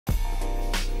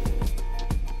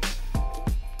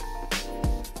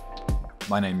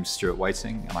My name's Stewart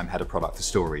and I'm head of product for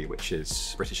Storey, which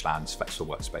is British Land's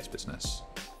flexible workspace business.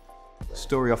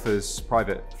 Storey offers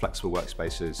private flexible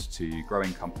workspaces to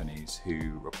growing companies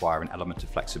who require an element of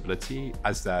flexibility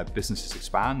as their businesses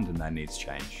expand and their needs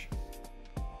change.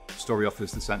 Storey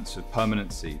offers the sense of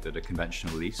permanency that a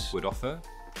conventional lease would offer,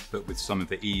 but with some of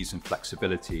the ease and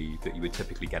flexibility that you would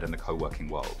typically get in the co-working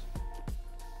world.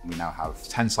 We now have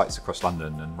 10 sites across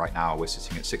London, and right now we're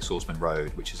sitting at 6 Orsman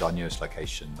Road, which is our newest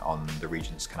location on the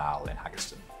Regent's Canal in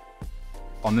Haggerston.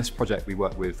 On this project, we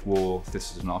work with Waugh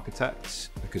Thistleton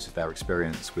architects because of their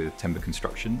experience with timber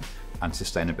construction and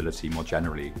sustainability more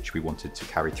generally, which we wanted to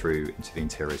carry through into the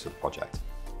interiors of the project.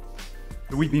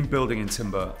 We've been building in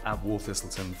timber at Waugh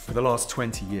Thistleton for the last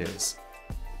 20 years.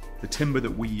 The timber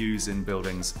that we use in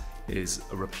buildings is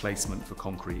a replacement for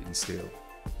concrete and steel.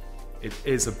 It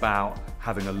is about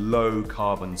having a low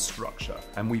carbon structure,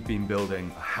 and we've been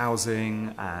building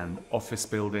housing and office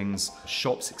buildings,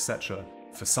 shops, etc.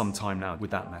 for some time now with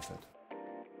that method.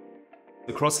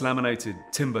 The cross-laminated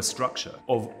timber structure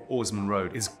of Orsman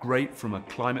Road is great from a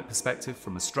climate perspective,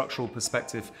 from a structural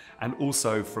perspective, and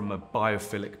also from a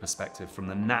biophilic perspective, from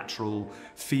the natural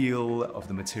feel of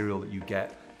the material that you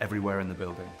get everywhere in the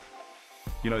building.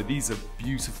 You know, these are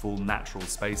beautiful natural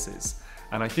spaces,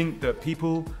 and I think that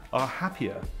people are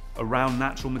happier around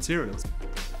natural materials.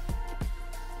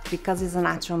 Because it's a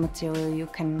natural material, you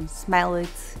can smell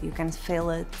it, you can feel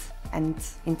it, and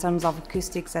in terms of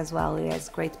acoustics as well, it has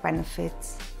great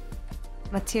benefits.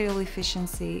 Material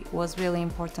efficiency was really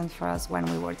important for us when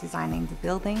we were designing the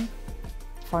building.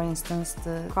 For instance,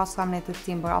 the cross-laminated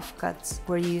timber offcuts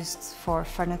were used for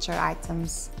furniture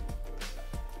items.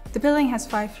 The building has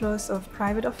 5 floors of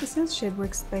private offices, shared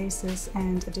workspaces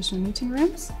and additional meeting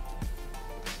rooms.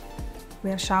 We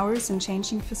have showers and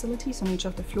changing facilities on each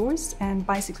of the floors and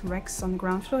bicycle racks on the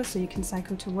ground floor so you can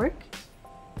cycle to work.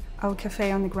 Our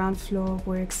cafe on the ground floor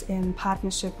works in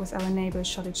partnership with our neighbour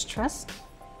Shoreditch Trust.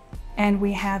 And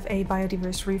we have a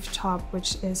biodiverse rooftop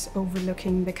which is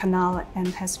overlooking the canal and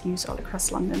has views all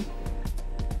across London.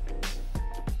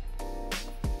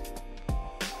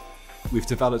 We've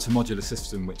developed a modular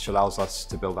system which allows us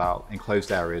to build out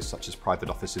enclosed areas such as private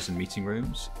offices and meeting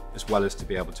rooms, as well as to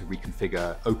be able to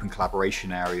reconfigure open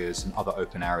collaboration areas and other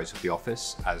open areas of the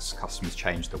office as customers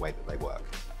change the way that they work.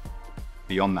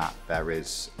 Beyond that, there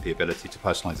is the ability to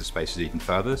personalize the spaces even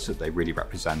further so that they really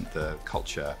represent the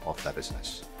culture of their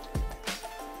business.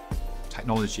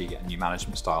 Technology and new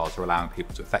management styles are allowing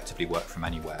people to effectively work from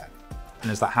anywhere.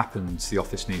 And as that happens, the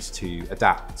office needs to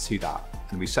adapt to that.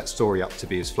 And we set Storey up to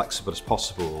be as flexible as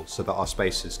possible so that our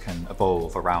spaces can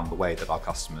evolve around the way that our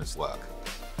customers work.